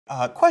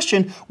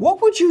Question,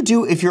 what would you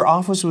do if your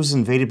office was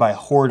invaded by a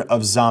horde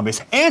of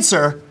zombies?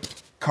 Answer,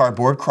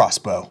 cardboard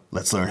crossbow.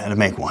 Let's learn how to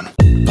make one.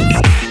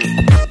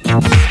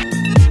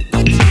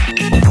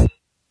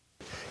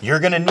 You're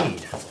gonna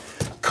need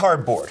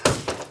cardboard,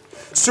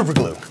 super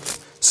glue,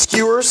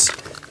 skewers,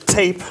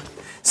 tape,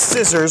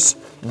 scissors,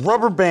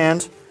 rubber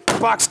band,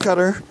 box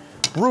cutter,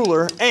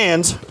 ruler,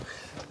 and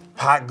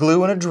hot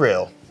glue and a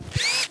drill.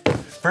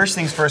 First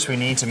things first, we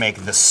need to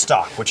make the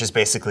stock, which is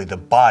basically the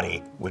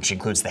body, which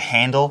includes the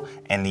handle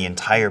and the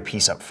entire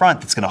piece up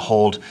front that's gonna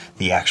hold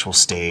the actual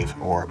stave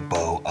or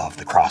bow of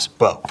the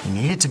crossbow. You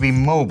need it to be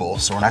mobile,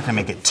 so we're not gonna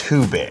make it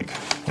too big.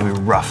 It'll be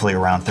roughly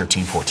around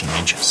 13, 14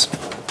 inches.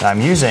 Now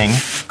I'm using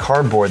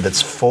cardboard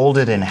that's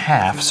folded in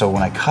half, so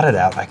when I cut it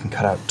out, I can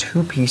cut out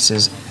 2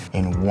 pieces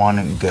in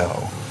one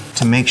go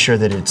to make sure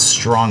that it's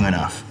strong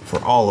enough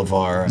for all of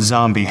our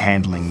zombie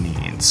handling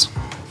needs.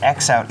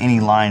 X out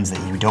any lines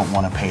that you don't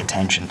want to pay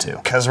attention to.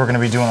 Because we're going to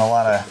be doing a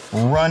lot of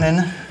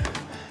running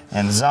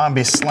and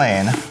zombie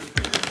slaying,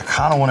 I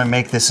kind of want to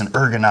make this an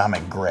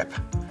ergonomic grip.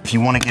 If you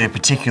want to get a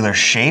particular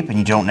shape and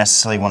you don't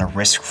necessarily want to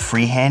risk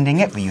freehanding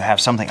it, but you have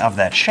something of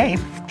that shape,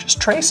 just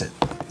trace it.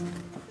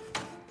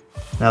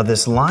 Now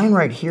this line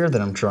right here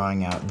that I'm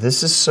drawing out,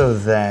 this is so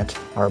that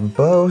our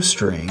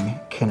bowstring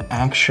can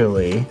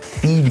actually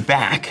feed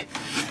back,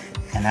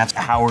 and that's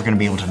how we're going to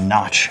be able to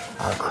notch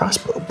our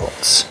crossbow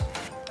bolts.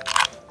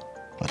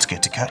 Let's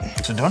get to cutting.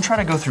 So don't try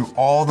to go through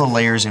all the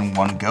layers in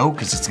one go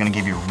because it's gonna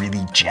give you a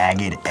really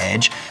jagged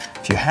edge.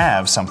 If you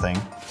have something,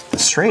 a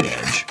straight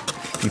edge,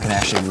 you can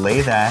actually lay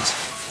that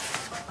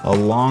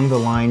along the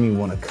line you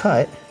wanna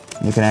cut.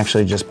 You can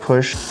actually just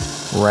push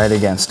right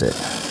against it.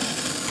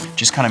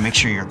 Just kind of make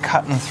sure you're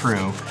cutting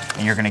through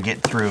and you're gonna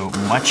get through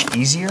much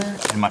easier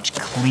and much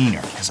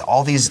cleaner because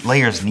all these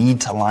layers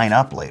need to line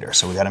up later.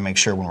 So we gotta make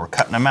sure when we're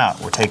cutting them out,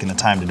 we're taking the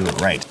time to do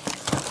it right.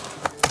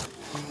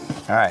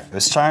 All right, it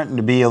was starting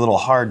to be a little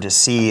hard to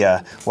see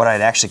what I'd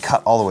actually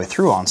cut all the way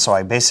through on, so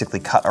I basically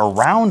cut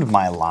around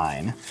my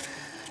line,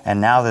 and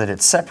now that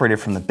it's separated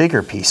from the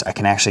bigger piece, I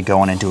can actually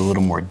go in and do a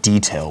little more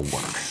detail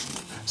work.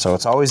 So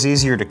it's always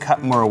easier to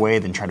cut more away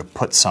than try to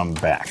put some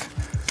back.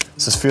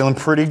 This is feeling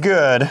pretty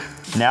good.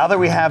 Now that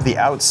we have the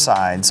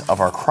outsides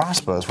of our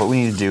crossbows, what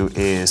we need to do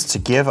is to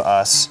give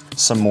us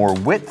some more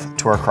width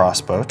to our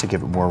crossbow, to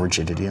give it more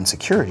rigidity and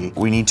security,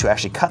 we need to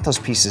actually cut those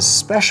pieces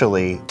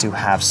specially to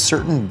have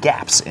certain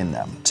gaps in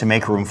them to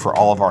make room for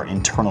all of our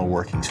internal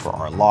workings for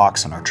our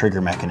locks and our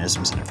trigger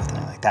mechanisms and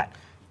everything like that.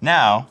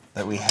 Now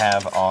that we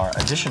have our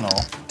additional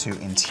 2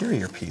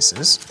 interior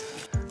pieces,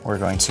 we're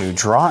going to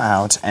draw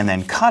out and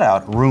then cut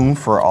out room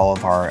for all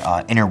of our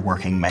inner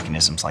working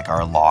mechanisms like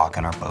our lock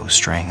and our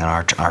bowstring and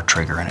our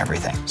trigger and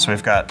everything. So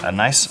we've got a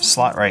nice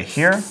slot right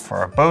here for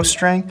our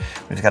bowstring.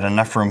 We've got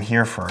enough room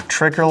here for our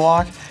trigger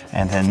lock.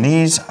 And then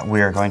these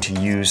we are going to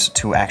use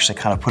to actually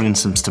kind of put in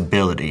some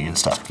stability and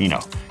stuff, you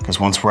know, because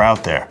once we're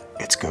out there,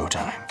 it's go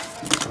time.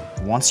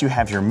 Once you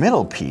have your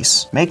middle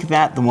piece, make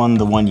that the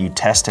one you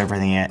test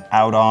everything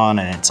out on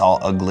and it's all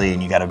ugly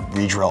and you gotta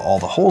re-drill all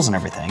the holes and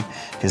everything,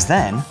 because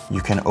then you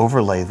can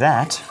overlay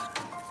that,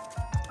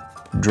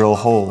 drill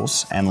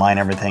holes and line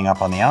everything up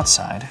on the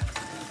outside,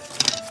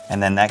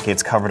 and then that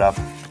gets covered up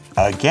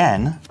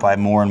again by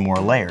more and more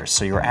layers.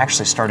 So you're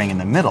actually starting in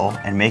the middle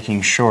and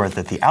making sure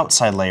that the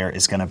outside layer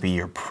is gonna be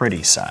your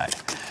pretty side.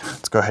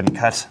 Let's go ahead and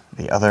cut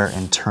the other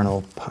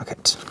internal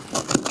pocket.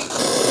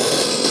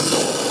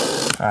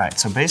 All right,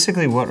 so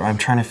basically what I'm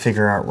trying to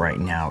figure out right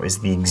now is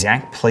the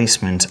exact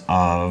placement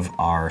of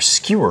our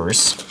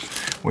skewers,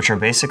 which are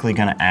basically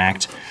gonna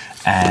act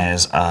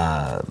as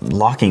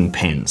locking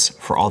pins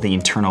for all the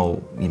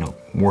internal,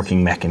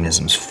 working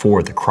mechanisms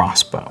for the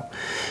crossbow.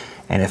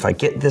 And if I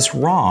get this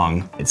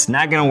wrong, it's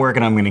not gonna work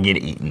and I'm gonna get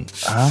eaten.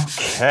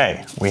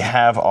 Okay, we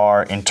have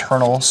our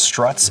internal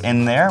struts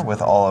in there with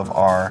all of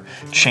our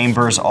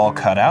chambers all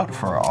cut out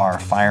for our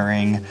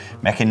firing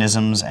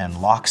mechanisms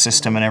and lock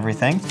system and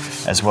everything,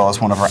 as well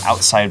as one of our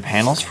outside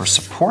panels for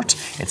support.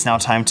 It's now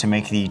time to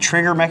make the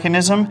trigger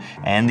mechanism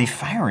and the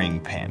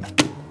firing pin.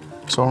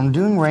 So what I'm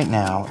doing right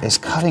now is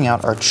cutting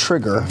out our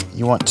trigger.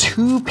 You want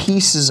 2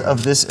 pieces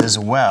of this as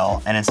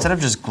well, and instead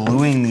of just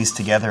gluing these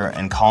together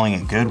and calling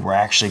it good, we're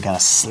actually gonna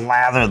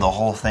slather the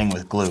whole thing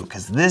with glue,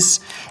 because this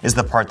is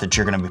the part that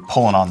you're gonna be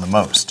pulling on the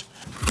most.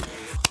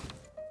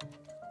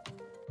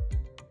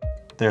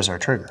 There's our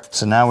trigger.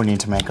 So now we need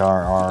to make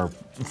our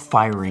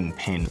firing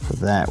pin. For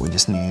that, we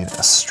just need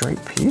a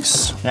straight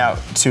piece. Now,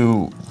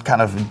 to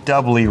kind of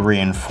doubly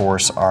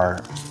reinforce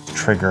our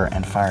trigger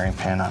and firing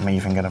pin, I'm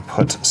even gonna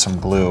put some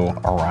glue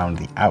around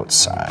the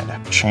outside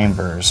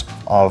chambers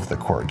of the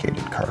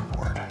corrugated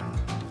cardboard.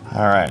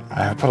 All right,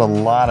 I put a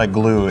lot of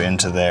glue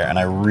into there and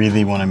I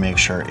really wanna make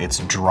sure it's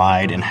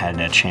dried and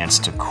had a chance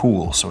to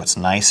cool so it's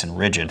nice and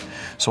rigid.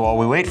 So while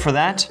we wait for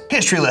that,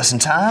 history lesson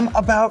time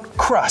about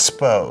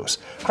crossbows.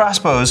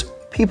 Crossbows,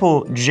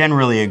 people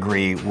generally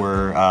agree,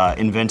 were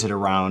invented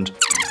around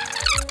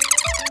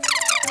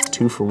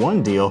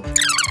 2-for-1 deal.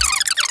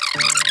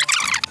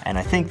 and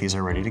I think these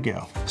are ready to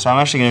go. So I'm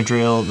actually gonna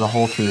drill the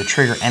hole through the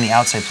trigger and the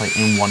outside plate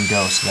in one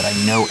go so that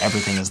I know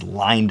everything is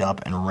lined up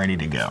and ready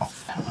to go.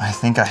 I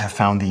think I have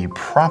found the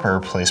proper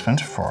placement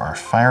for our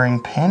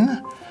firing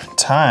pin.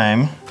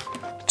 Time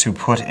to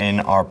put in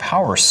our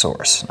power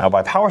source. Now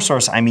by power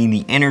source, I mean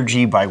the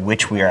energy by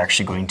which we are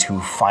actually going to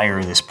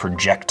fire this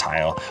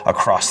projectile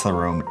across the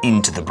room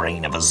into the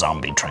brain of a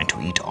zombie trying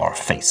to eat our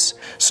face.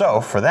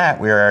 So for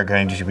that, we are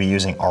going to be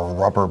using our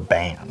rubber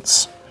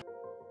bands.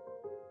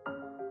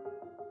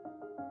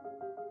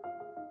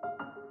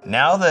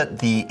 Now that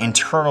the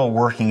internal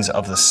workings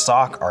of the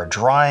stock are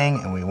drying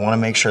and we want to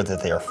make sure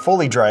that they are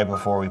fully dry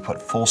before we put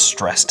full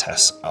stress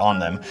tests on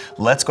them,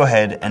 let's go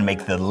ahead and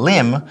make the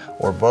limb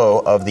or bow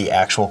of the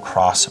actual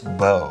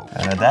crossbow.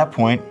 And at that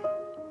point,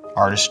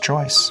 artist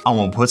choice. I'm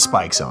gonna put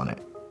spikes on it.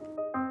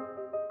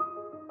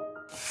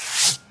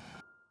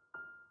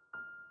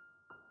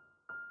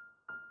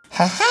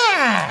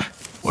 Ha-ha!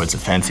 What's a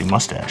fancy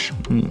mustache?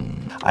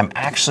 I'm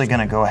actually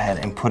gonna go ahead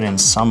and put in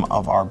some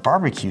of our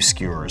barbecue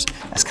skewers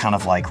as kind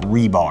of like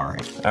rebar.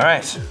 All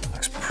right,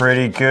 looks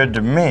pretty good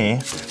to me.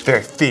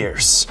 Very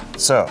fierce.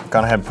 So,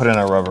 gone ahead and put in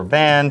our rubber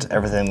band.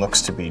 Everything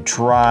looks to be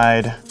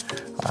dried.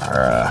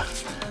 Our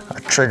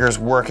trigger's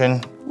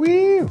working.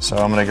 Woo! So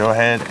I'm gonna go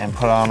ahead and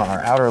put on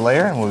our outer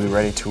layer and we'll be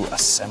ready to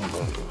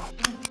assemble.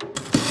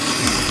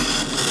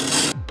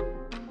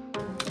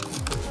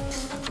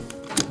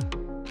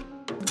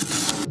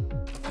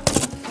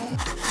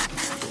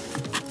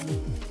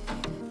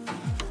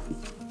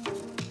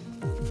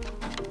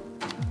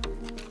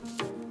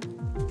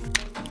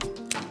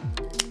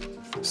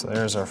 So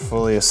there's our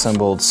fully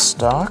assembled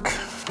stock.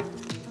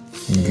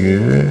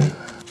 Good.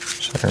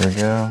 So there we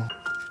go.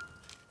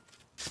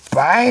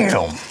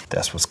 Bam!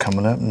 That's what's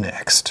coming up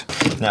next.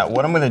 Now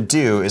what I'm gonna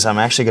do is I'm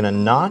actually gonna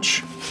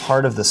notch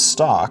part of the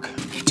stock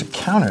to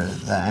counter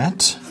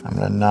that. I'm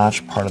gonna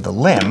notch part of the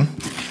limb.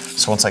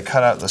 So once I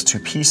cut out those two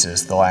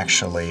pieces, they'll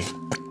actually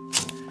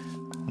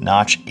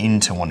notch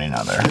into one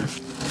another.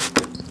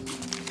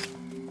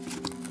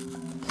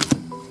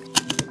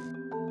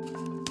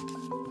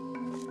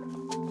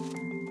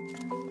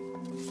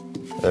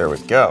 There we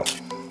go.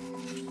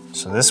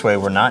 So this way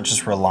we're not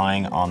just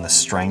relying on the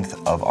strength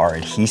of our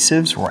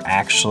adhesives, we're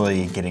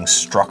actually getting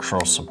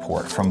structural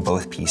support from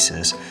both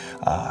pieces,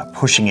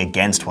 pushing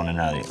against one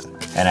another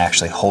and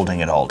actually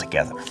holding it all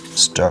together.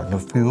 Starting to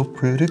feel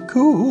pretty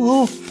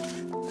cool.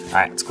 All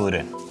right, let's glue it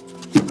in.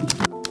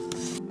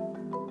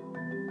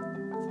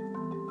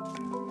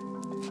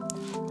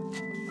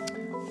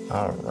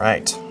 All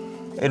right.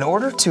 In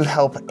order to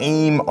help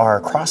aim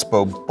our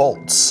crossbow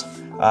bolts,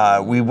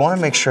 we want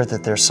to make sure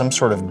that there's some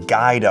sort of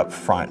guide up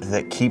front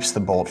that keeps the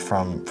bolt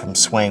from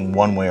swaying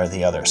one way or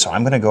the other. So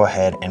I'm going to go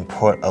ahead and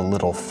put a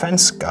little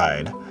fence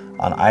guide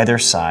on either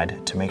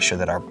side to make sure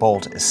that our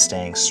bolt is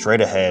staying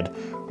straight ahead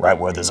right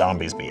where the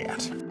zombies be at.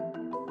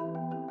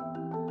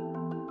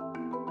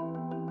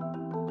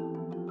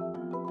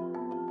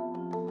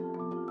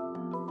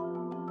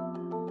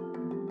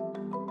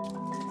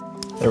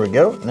 There we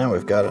go. Now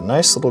we've got a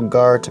nice little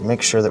guard to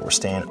make sure that we're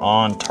staying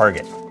on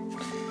target.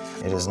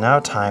 It is now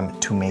time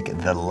to make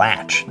the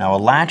latch. Now a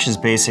latch is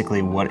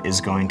basically what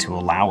is going to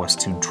allow us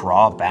to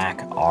draw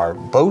back our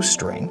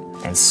bowstring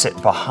and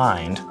sit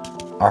behind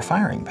our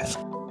firing pin.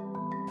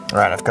 All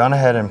right, I've gone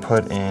ahead and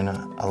put in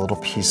a little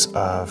piece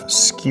of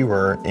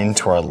skewer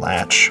into our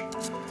latch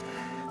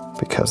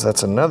because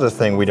that's another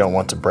thing we don't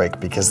want to break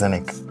because then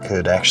it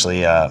could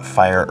actually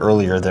fire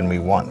earlier than we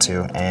want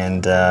to.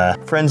 And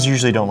friends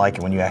usually don't like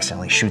it when you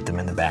accidentally shoot them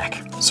in the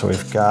back. So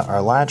we've got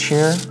our latch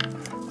here,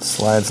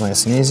 slides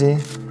nice and easy.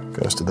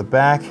 Goes to the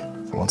back.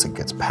 Once it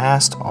gets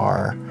past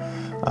our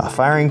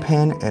firing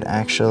pin, it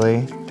actually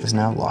is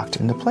now locked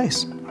into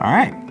place. All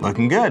right,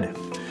 looking good.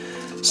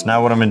 So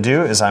now what I'm gonna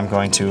do is I'm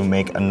going to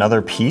make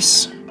another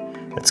piece.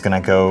 It's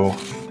gonna go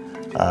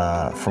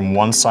from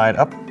one side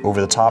up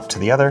over the top to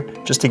the other,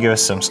 just to give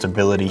us some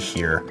stability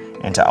here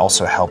and to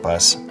also help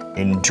us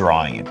in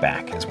drawing it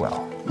back as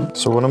well.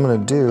 So what I'm gonna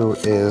do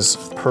is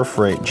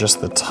perforate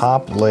just the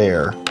top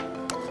layer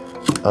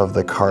of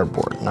the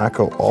cardboard, not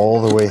go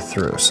all the way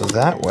through. So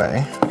that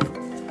way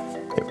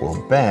it will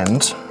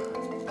bend,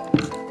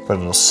 but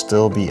it'll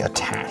still be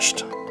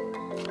attached.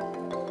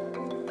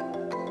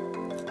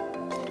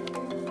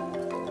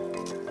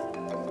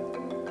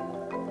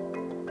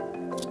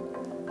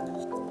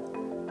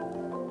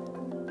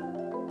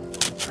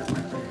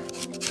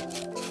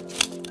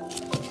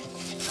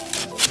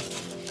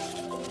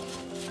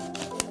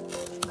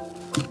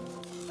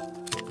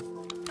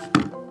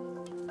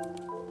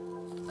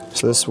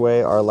 So this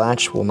way our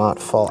latch will not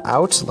fall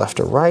out left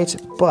or right,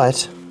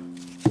 but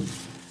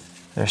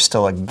there's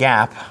still a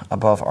gap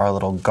above our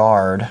little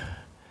guard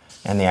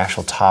and the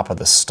actual top of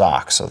the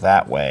stock. So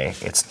that way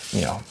it's,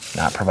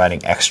 not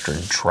providing extra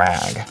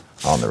drag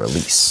on the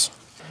release.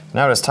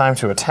 Now it is time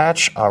to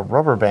attach our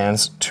rubber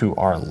bands to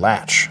our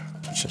latch,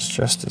 which is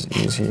just as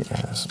easy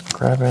as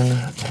grabbing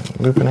and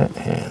looping it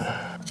in.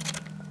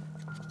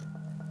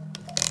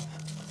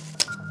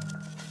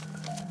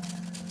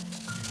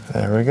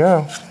 There we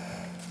go.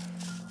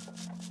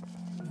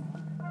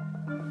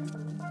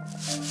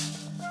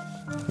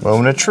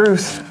 Moment of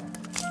truth.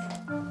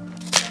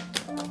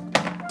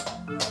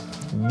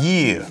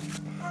 Yeah.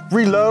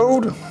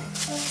 Reload.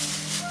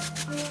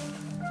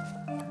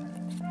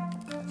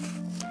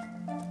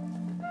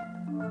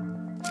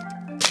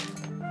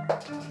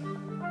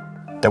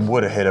 That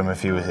would have hit him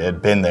if he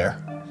had been there.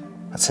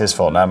 That's his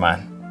fault, not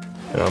mine.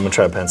 You know, I'm gonna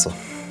try a pencil.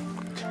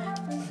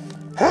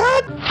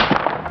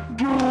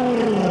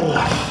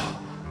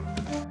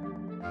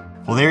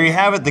 Well, there you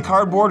have it, the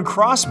cardboard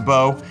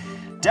crossbow.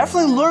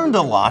 Definitely learned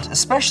a lot,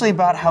 especially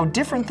about how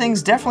different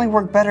things definitely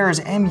work better as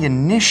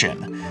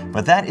ammunition.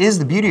 But that is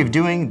the beauty of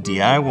doing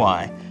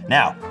DIY.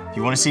 Now, if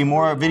you want to see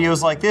more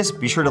videos like this,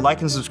 be sure to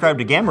like and subscribe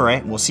to Gammaray,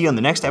 and we'll see you on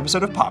the next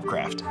episode of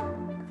Popcraft.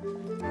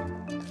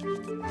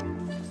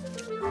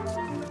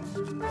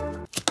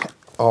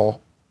 Oh.